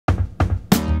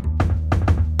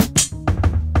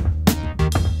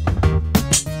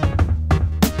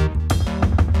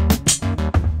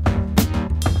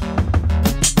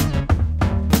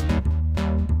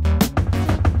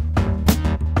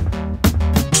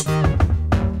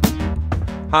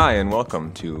Hi and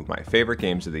welcome to my favorite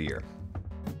games of the year.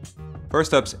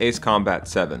 First up's Ace Combat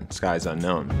 7, Skies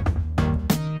Unknown.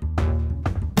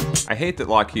 I hate that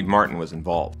Lockheed Martin was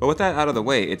involved, but with that out of the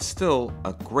way, it's still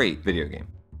a great video game.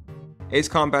 Ace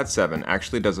Combat 7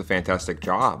 actually does a fantastic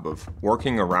job of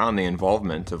working around the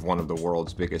involvement of one of the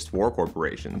world's biggest war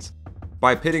corporations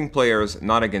by pitting players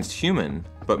not against human,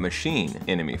 but machine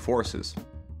enemy forces.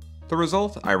 The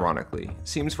result, ironically,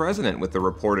 seems resonant with the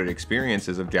reported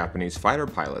experiences of Japanese fighter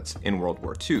pilots in World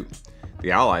War II.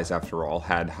 The Allies, after all,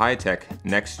 had high-tech,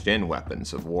 next-gen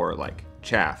weapons of war like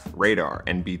chaff, radar,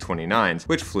 and B-29s,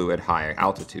 which flew at high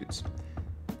altitudes.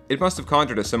 It must have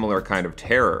conjured a similar kind of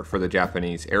terror for the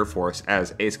Japanese Air Force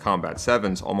as Ace Combat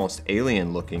 7's almost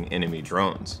alien-looking enemy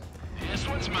drones. This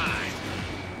one's mine.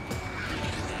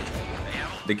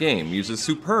 The game uses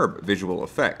superb visual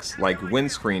effects, like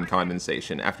windscreen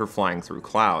condensation after flying through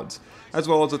clouds, as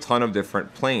well as a ton of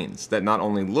different planes that not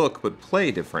only look but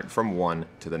play different from one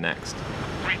to the next.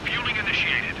 Refueling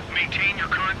initiated. Maintain your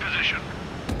current position.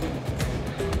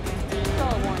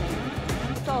 Stall warning.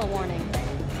 Stall warning.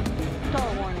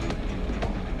 Stall warning.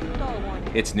 Stall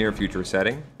warning. Its near-future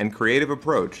setting and creative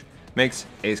approach makes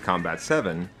Ace Combat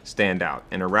 7 stand out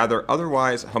in a rather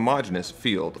otherwise homogeneous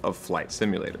field of flight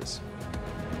simulators.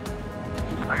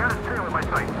 I got his tail in my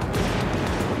sight.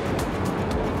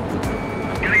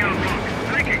 Getting out of block.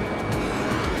 Thinking.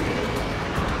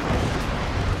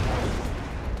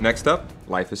 Next up,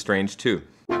 Life is Strange 2.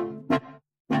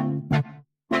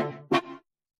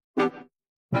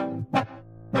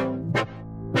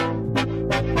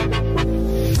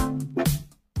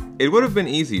 It would have been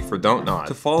easy for Don't Nod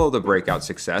to follow the breakout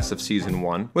success of Season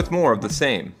 1 with more of the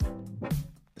same.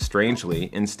 Strangely,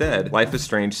 instead, Life is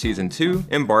Strange Season 2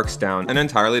 embarks down an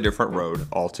entirely different road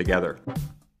altogether.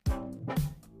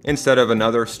 Instead of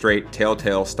another straight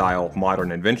Telltale-style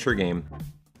modern adventure game,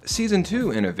 Season 2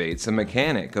 innovates a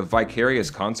mechanic of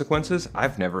vicarious consequences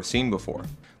I've never seen before.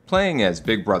 Playing as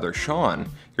Big Brother Sean,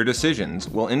 your decisions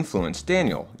will influence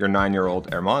Daniel, your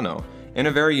 9-year-old hermano, in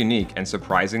a very unique and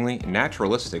surprisingly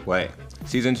naturalistic way.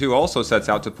 Season 2 also sets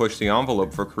out to push the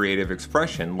envelope for creative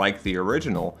expression like the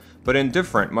original, but in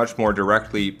different, much more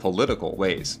directly political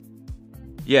ways.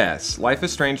 Yes, Life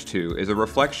is Strange 2 is a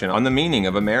reflection on the meaning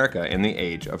of America in the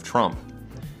age of Trump.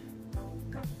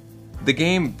 The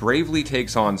game bravely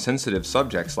takes on sensitive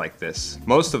subjects like this,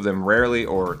 most of them rarely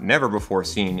or never before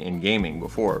seen in gaming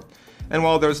before. And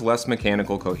while there's less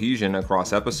mechanical cohesion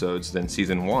across episodes than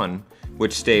Season 1,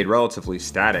 which stayed relatively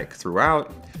static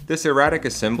throughout, this erratic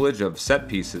assemblage of set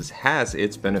pieces has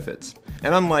its benefits.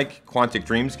 And unlike Quantic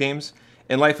Dreams games,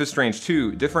 in Life is Strange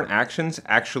 2, different actions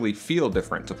actually feel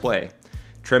different to play.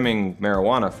 Trimming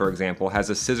marijuana, for example, has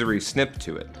a scissory snip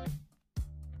to it.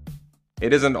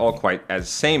 It isn't all quite as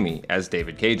samey as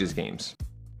David Cage's games.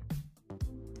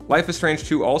 Life is Strange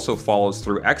 2 also follows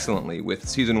through excellently with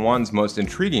Season 1's most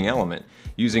intriguing element,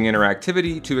 using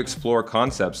interactivity to explore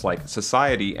concepts like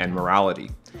society and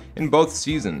morality. In both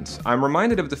seasons, I'm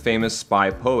reminded of the famous spy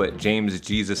poet James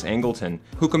Jesus Angleton,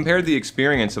 who compared the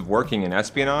experience of working in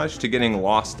espionage to getting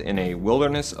lost in a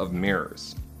wilderness of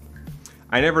mirrors.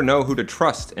 I never know who to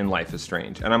trust in Life is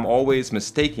Strange, and I'm always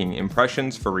mistaking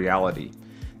impressions for reality.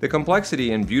 The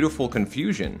complexity and beautiful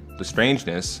confusion, the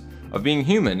strangeness, of being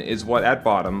human is what at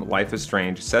bottom Life is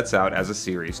Strange sets out as a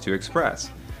series to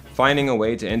express. Finding a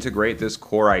way to integrate this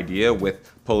core idea with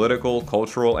political,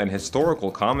 cultural, and historical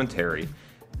commentary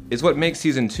is what makes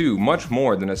Season 2 much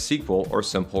more than a sequel or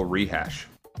simple rehash.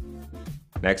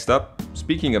 Next up,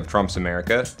 speaking of Trump's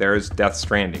America, there's Death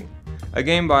Stranding, a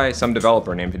game by some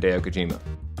developer named Hideo Kojima.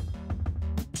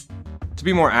 To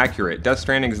be more accurate, Death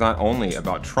Stranding is not only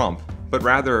about Trump, but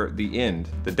rather the end,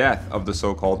 the death of the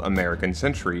so-called American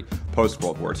century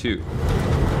post-World War II. You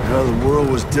know, the world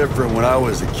was different when I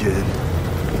was a kid.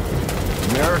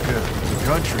 America is a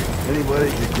country.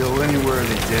 Anybody could go anywhere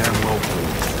they damn well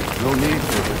please. No need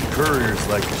for couriers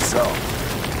like yourself.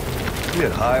 We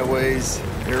had highways,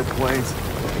 airplanes.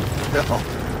 Hell,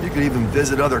 you could even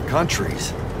visit other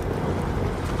countries.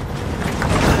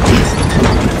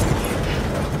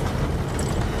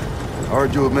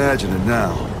 Hard to imagine it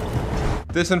now.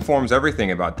 This informs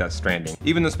everything about Death Stranding.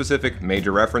 Even the specific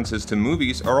major references to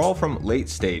movies are all from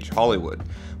late-stage Hollywood,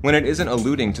 when it isn't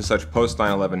alluding to such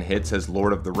post-9/11 hits as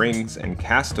Lord of the Rings and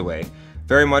Castaway.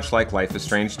 Very much like Life is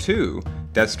Strange 2,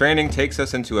 Death Stranding takes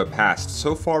us into a past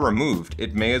so far removed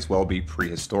it may as well be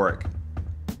prehistoric.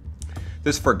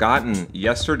 This forgotten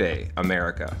yesterday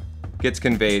America gets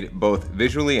conveyed both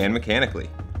visually and mechanically.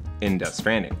 in Death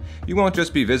Stranding. You won't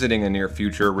just be visiting a near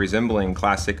future resembling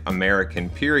classic American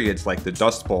periods like the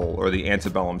Dust Bowl or the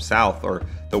antebellum South or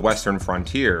the Western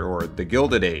Frontier or the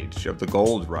Gilded Age of the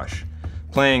Gold Rush.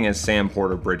 Playing as Sam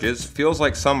Porter Bridges feels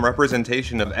like some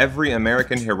representation of every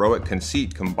American heroic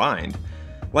conceit combined.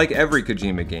 Like every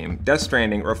Kojima game, Death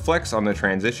Stranding reflects on the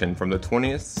transition from the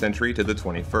 20th century to the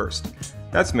 21st.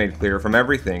 That's made clear from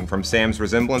everything from Sam's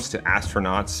resemblance to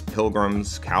astronauts,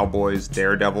 pilgrims, cowboys,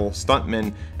 daredevil,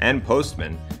 stuntmen, and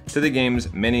postmen, to the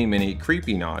game's many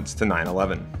creepy nods to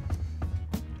 9/11.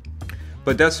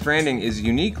 But Death Stranding is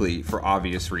uniquely, for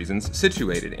obvious reasons,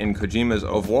 situated in Kojima's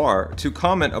oeuvre to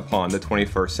comment upon the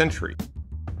 21st century.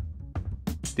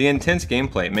 The intense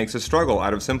gameplay makes a struggle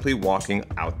out of simply walking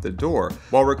out the door,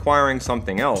 while requiring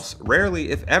something else rarely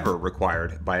if ever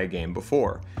required by a game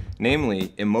before,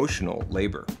 namely emotional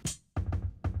labor.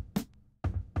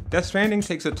 Death Stranding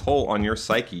takes a toll on your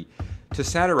psyche to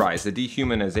satirize the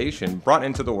dehumanization brought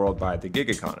into the world by the gig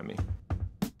economy.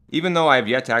 Even though I have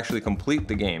yet to actually complete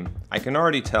the game, I can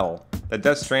already tell that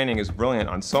Death Stranding is brilliant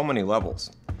on so many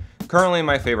levels. Currently,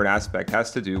 my favorite aspect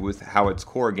has to do with how its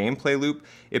core gameplay loop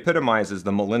epitomizes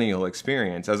the millennial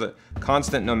experience as a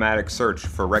constant nomadic search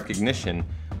for recognition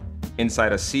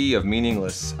inside a sea of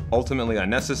meaningless, ultimately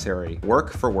unnecessary,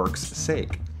 work for work's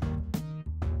sake.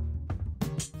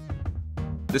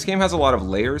 This game has a lot of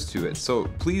layers to it, so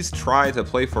please try to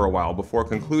play for a while before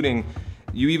concluding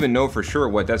you even know for sure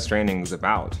what Death Stranding is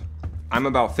about. I'm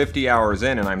about 50 hours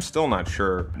in and I'm still not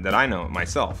sure that I know it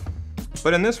myself.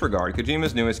 But in this regard,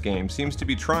 Kojima's newest game seems to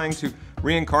be trying to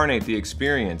reincarnate the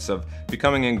experience of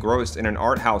becoming engrossed in an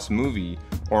art house movie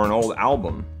or an old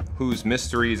album, whose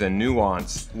mysteries and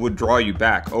nuance would draw you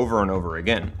back over and over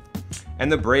again.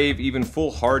 And the brave, even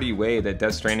foolhardy way that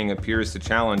Death Stranding appears to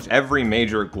challenge every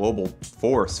major global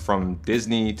force from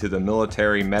Disney to the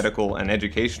military, medical, and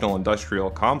educational industrial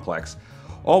complex,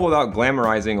 all without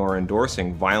glamorizing or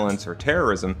endorsing violence or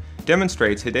terrorism,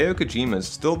 demonstrates Hideo Kojima's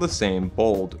still the same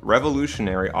bold,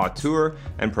 revolutionary auteur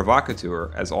and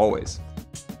provocateur as always.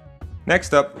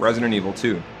 Next up, Resident Evil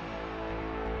 2.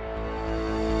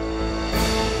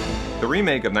 The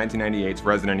remake of 1998's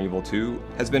Resident Evil 2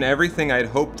 has been everything I'd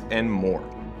hoped and more.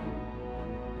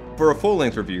 For a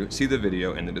full-length review, see the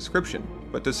video in the description.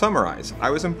 But to summarize, I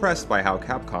was impressed by how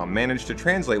Capcom managed to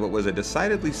translate what was a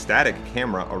decidedly static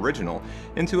camera original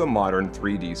into a modern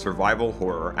 3D survival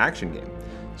horror action game.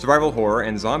 Survival horror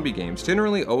and zombie games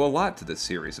generally owe a lot to this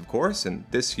series, of course, and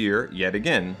this year, yet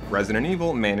again, Resident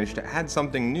Evil managed to add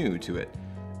something new to it,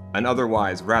 an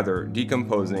otherwise rather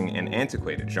decomposing and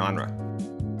antiquated genre.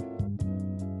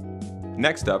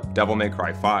 Next up, Devil May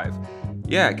Cry 5.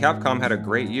 Yeah, Capcom had a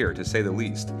great year, to say the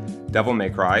least. Devil May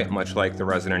Cry, much like the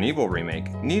Resident Evil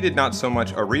remake, needed not so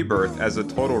much a rebirth as a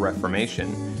total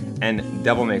reformation, and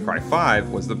Devil May Cry 5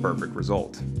 was the perfect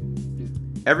result.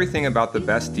 Everything about the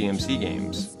best DMC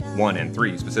games, 1 and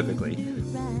 3 specifically,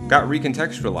 got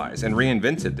recontextualized and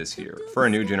reinvented this year for a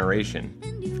new generation,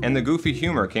 and the goofy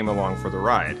humor came along for the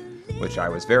ride, which I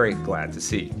was very glad to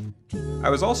see. I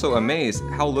was also amazed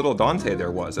how little Dante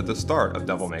there was at the start of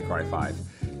Devil May Cry 5.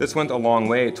 This went a long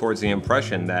way towards the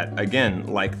impression that, again,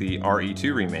 like the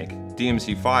RE2 remake,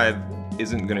 DMC5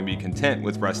 isn't going to be content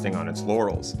with resting on its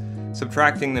laurels.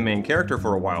 Subtracting the main character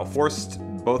for a while forced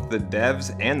both the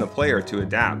devs and the player to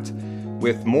adapt.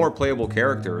 With more playable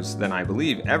characters than I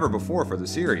believe ever before for the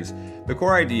series, the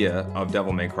core idea of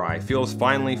Devil May Cry feels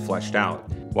finally fleshed out.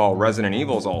 While Resident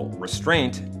Evil's all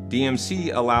restraint,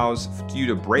 DMC allows you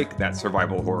to break that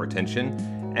survival horror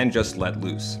tension and just let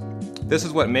loose. This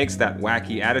is what makes that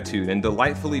wacky attitude and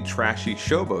delightfully trashy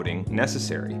showboating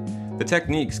necessary. The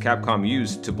techniques Capcom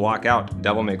used to block out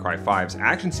Devil May Cry 5's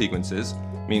action sequences,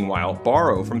 meanwhile,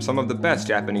 borrow from some of the best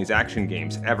Japanese action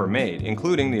games ever made,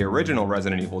 including the original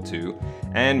Resident Evil 2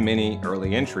 and many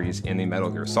early entries in the Metal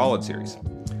Gear Solid series.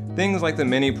 Things like the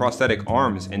many prosthetic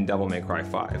arms in Devil May Cry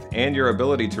 5 and your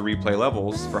ability to replay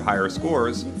levels for higher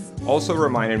scores also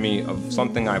reminded me of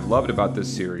something I've loved about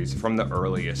this series from the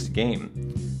earliest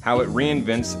game. How it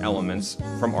reinvents elements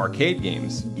from arcade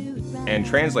games and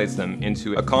translates them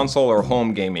into a console or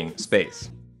home gaming space.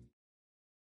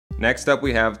 Next up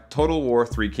we have Total War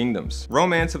Three Kingdoms.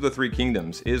 Romance of the Three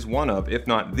Kingdoms is one of, if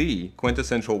not the,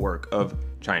 quintessential work of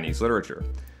Chinese literature.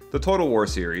 The Total War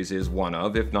series is one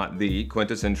of, if not the,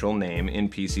 quintessential name in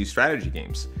PC strategy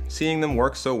games. Seeing them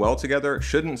work so well together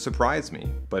shouldn't surprise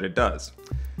me, but it does.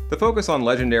 The focus on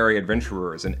legendary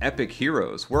adventurers and epic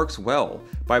heroes works well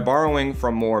by borrowing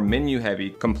from more menu-heavy,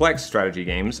 complex strategy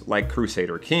games like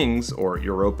Crusader Kings or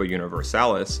Europa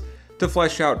Universalis to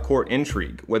flesh out court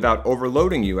intrigue without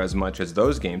overloading you as much as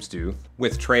those games do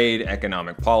with trade,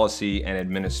 economic policy, and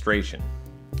administration.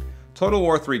 Total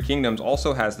War 3 Kingdoms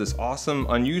also has this awesome,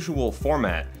 unusual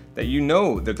format that you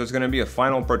know that there's going to be a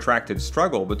final protracted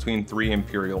struggle between three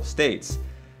imperial states.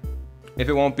 If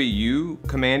it won't be you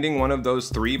commanding one of those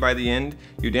three by the end,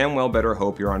 you damn well better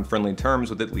hope you're on friendly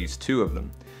terms with at least two of them.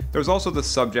 There's also the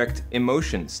subject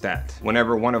emotion stat.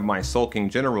 Whenever one of my sulking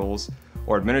generals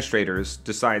or administrators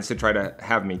decides to try to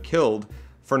have me killed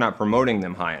for not promoting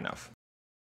them high enough.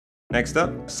 Next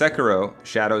up, Sekiro: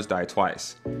 Shadows Die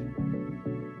Twice.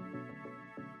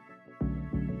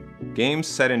 Games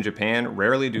set in Japan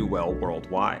rarely do well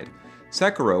worldwide.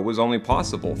 Sekiro was only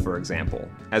possible, for example,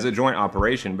 as a joint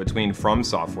operation between From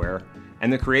Software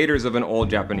and the creators of an old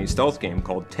Japanese stealth game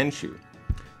called Tenchu.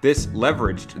 This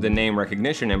leveraged the name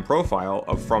recognition and profile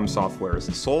of From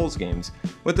Software's Souls games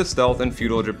with the stealth and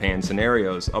feudal Japan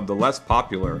scenarios of the less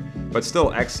popular, but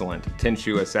still excellent,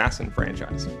 Tenchu Assassin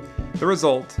franchise. The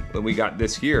result that we got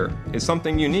this year is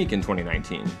something unique in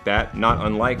 2019 that, not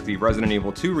unlike the Resident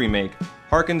Evil 2 remake,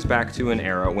 harkens back to an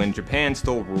era when Japan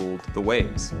still ruled the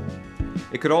waves.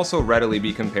 It could also readily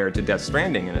be compared to Death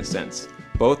Stranding in a sense.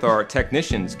 Both are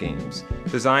technicians' games,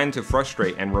 designed to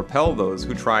frustrate and repel those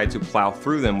who try to plow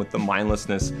through them with the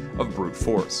mindlessness of brute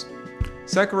force.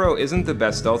 Sekiro isn't the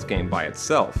best stealth game by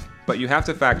itself, but you have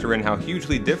to factor in how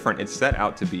hugely different it's set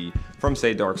out to be from,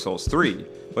 say, Dark Souls 3,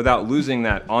 without losing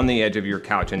that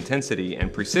on-the-edge-of-your-couch intensity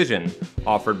and precision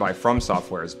offered by From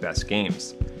Software's best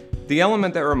games. The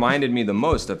element that reminded me the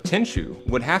most of Tenchu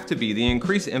would have to be the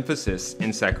increased emphasis in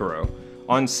Sekiro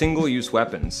on single-use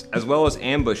weapons, as well as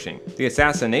ambushing. The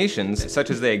assassinations, such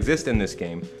as they exist in this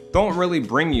game, don't really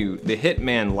bring you the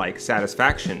Hitman-like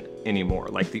satisfaction anymore,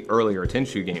 like the earlier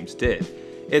Tenchu games did.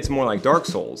 It's more like Dark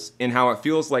Souls, in how it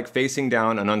feels like facing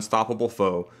down an unstoppable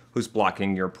foe who's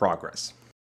blocking your progress.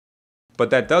 But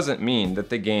that doesn't mean that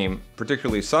the game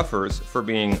particularly suffers for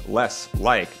being less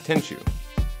like Tenchu.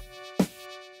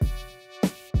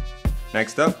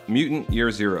 Next up, Mutant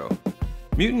Year Zero.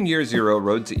 Mutant Year Zero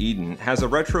Road to Eden has a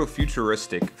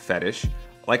retro-futuristic fetish,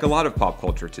 like a lot of pop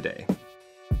culture today.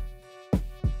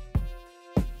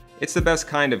 It's the best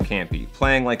kind of campy,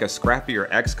 playing like a scrappier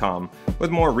XCOM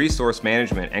with more resource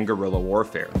management and guerrilla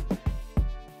warfare.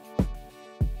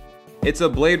 It's a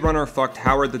Blade Runner fucked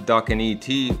Howard the Duck and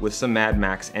E.T. with some Mad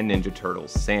Max and Ninja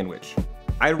Turtles sandwich.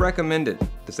 I'd recommend it.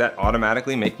 Does that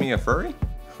automatically make me a furry?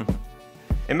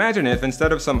 Imagine if,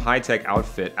 instead of some high-tech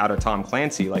outfit out of Tom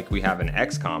Clancy like we have in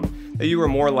XCOM, that you were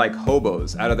more like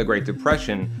hobos out of the Great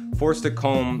Depression, forced to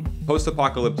comb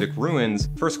post-apocalyptic ruins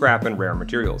for scrap and rare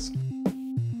materials.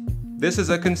 This is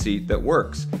a conceit that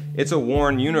works. It's a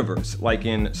worn universe, like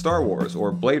in Star Wars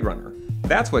or Blade Runner.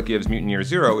 That's what gives Mutant Year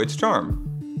Zero its charm.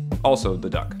 Also, the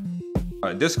duck.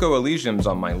 Disco Elysium's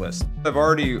on my list. I've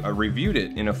already reviewed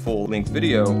it in a full-length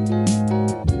video.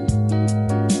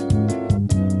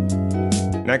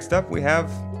 Next up, we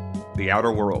have The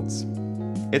Outer Worlds.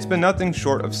 It's been nothing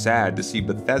short of sad to see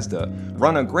Bethesda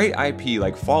run a great IP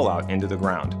like Fallout into the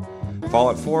ground.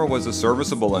 Fallout 4 was a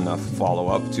serviceable enough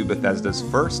follow-up to Bethesda's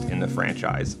first in the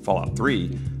franchise, Fallout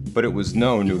 3, but it was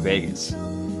no New Vegas.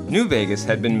 New Vegas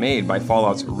had been made by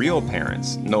Fallout's real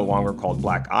parents, no longer called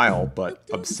Black Isle, but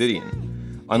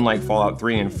Obsidian. Unlike Fallout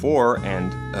 3 and 4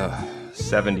 and,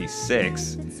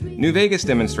 76, New Vegas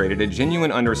demonstrated a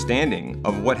genuine understanding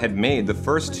of what had made the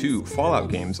first two Fallout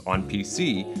games on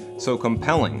PC so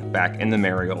compelling back in the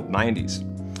merry old 90s.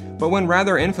 But when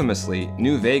rather infamously,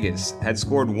 New Vegas had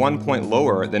scored 1 point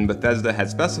lower than Bethesda had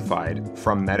specified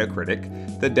from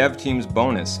Metacritic, the dev team's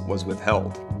bonus was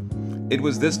withheld. It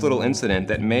was this little incident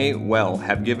that may well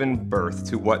have given birth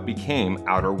to what became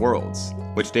Outer Worlds,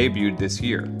 which debuted this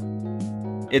year.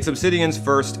 It's Obsidian's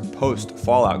first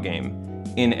post-Fallout game,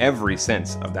 in every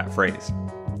sense of that phrase.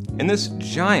 In this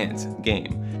giant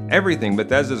game, everything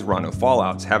Bethesda's run of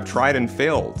Fallouts have tried and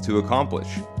failed to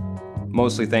accomplish.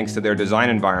 Mostly thanks to their design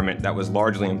environment that was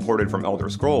largely imported from Elder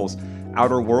Scrolls,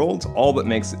 Outer Worlds all but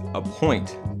makes a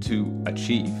point to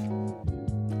achieve.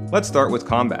 Let's start with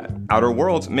combat. Outer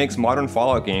Worlds makes modern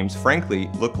Fallout games frankly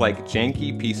look like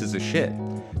janky pieces of shit.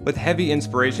 With heavy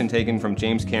inspiration taken from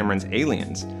James Cameron's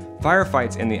Aliens,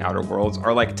 firefights in the Outer Worlds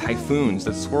are like typhoons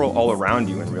that swirl all around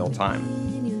you in real time.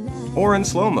 Or in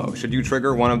slow-mo, should you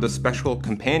trigger one of the special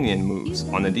companion moves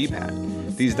on the D-pad.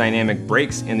 These dynamic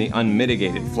breaks in the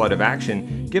unmitigated flood of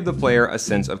action give the player a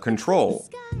sense of control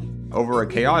over a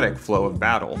chaotic flow of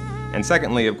battle. And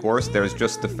secondly, of course, there's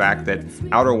just the fact that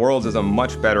Outer Worlds is a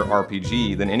much better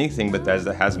RPG than anything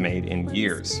Bethesda has made in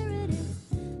years.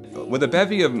 With a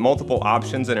bevy of multiple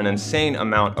options and an insane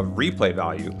amount of replay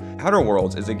value, Outer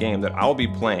Worlds is a game that I'll be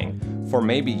playing for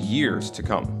maybe years to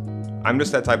come. I'm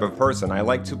just that type of person. I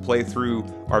like to play through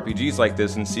RPGs like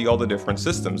this and see all the different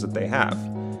systems that they have.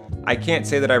 I can't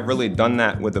say that I've really done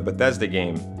that with a Bethesda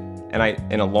game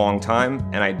in a long time,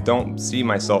 and I don't see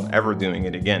myself ever doing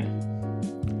it again.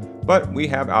 But we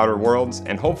have Outer Worlds,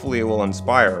 and hopefully it will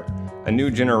inspire a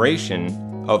new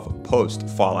generation of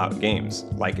post-Fallout games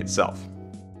like itself.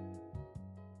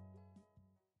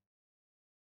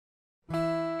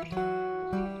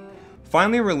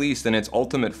 Finally released in its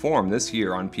ultimate form this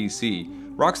year on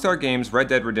PC, Rockstar Games' Red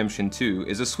Dead Redemption 2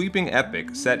 is a sweeping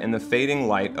epic set in the fading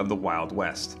light of the Wild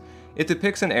West. It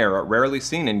depicts an era rarely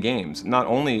seen in games, not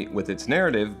only with its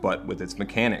narrative, but with its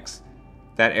mechanics.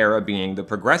 That era being the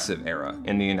progressive era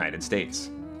in the United States.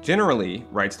 Generally,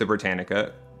 writes the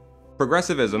Britannica,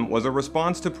 progressivism was a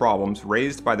response to problems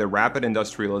raised by the rapid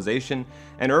industrialization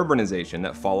and urbanization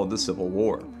that followed the Civil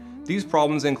War. These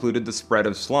problems included the spread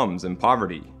of slums and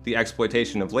poverty, the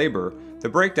exploitation of labor, the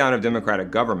breakdown of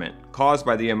democratic government caused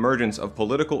by the emergence of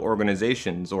political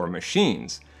organizations or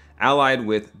machines, allied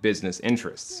with business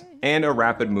interests, and a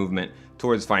rapid movement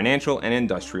towards financial and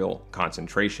industrial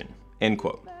concentration." End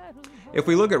quote. If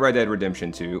we look at Red Dead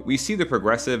Redemption 2, we see the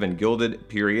progressive and gilded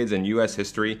periods in US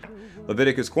history.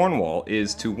 Leviticus Cornwall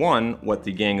is to one what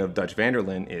the gang of Dutch van der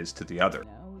Linde is to the other.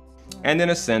 And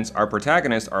in a sense, our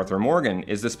protagonist, Arthur Morgan,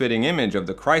 is the spitting image of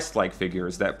the Christ-like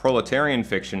figures that proletarian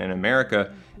fiction in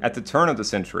America at the turn of the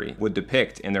century would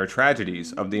depict in their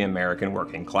tragedies of the American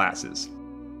working classes.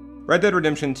 Red Dead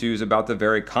Redemption 2 is about the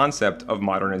very concept of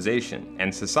modernization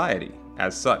and society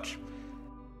as such.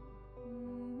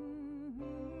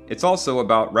 It's also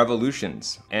about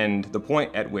revolutions and the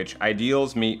point at which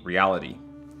ideals meet reality.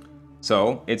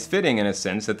 So, it's fitting in a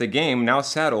sense that the game now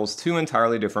saddles two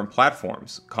entirely different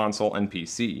platforms, console and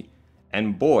PC,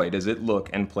 and boy does it look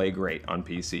and play great on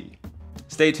PC.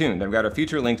 Stay tuned, I've got a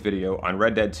feature-length video on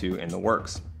Red Dead 2 in the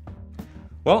works.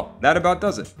 Well, that about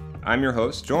does it. I'm your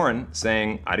host, Joran,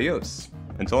 saying adios.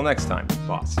 Until next time,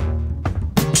 boss.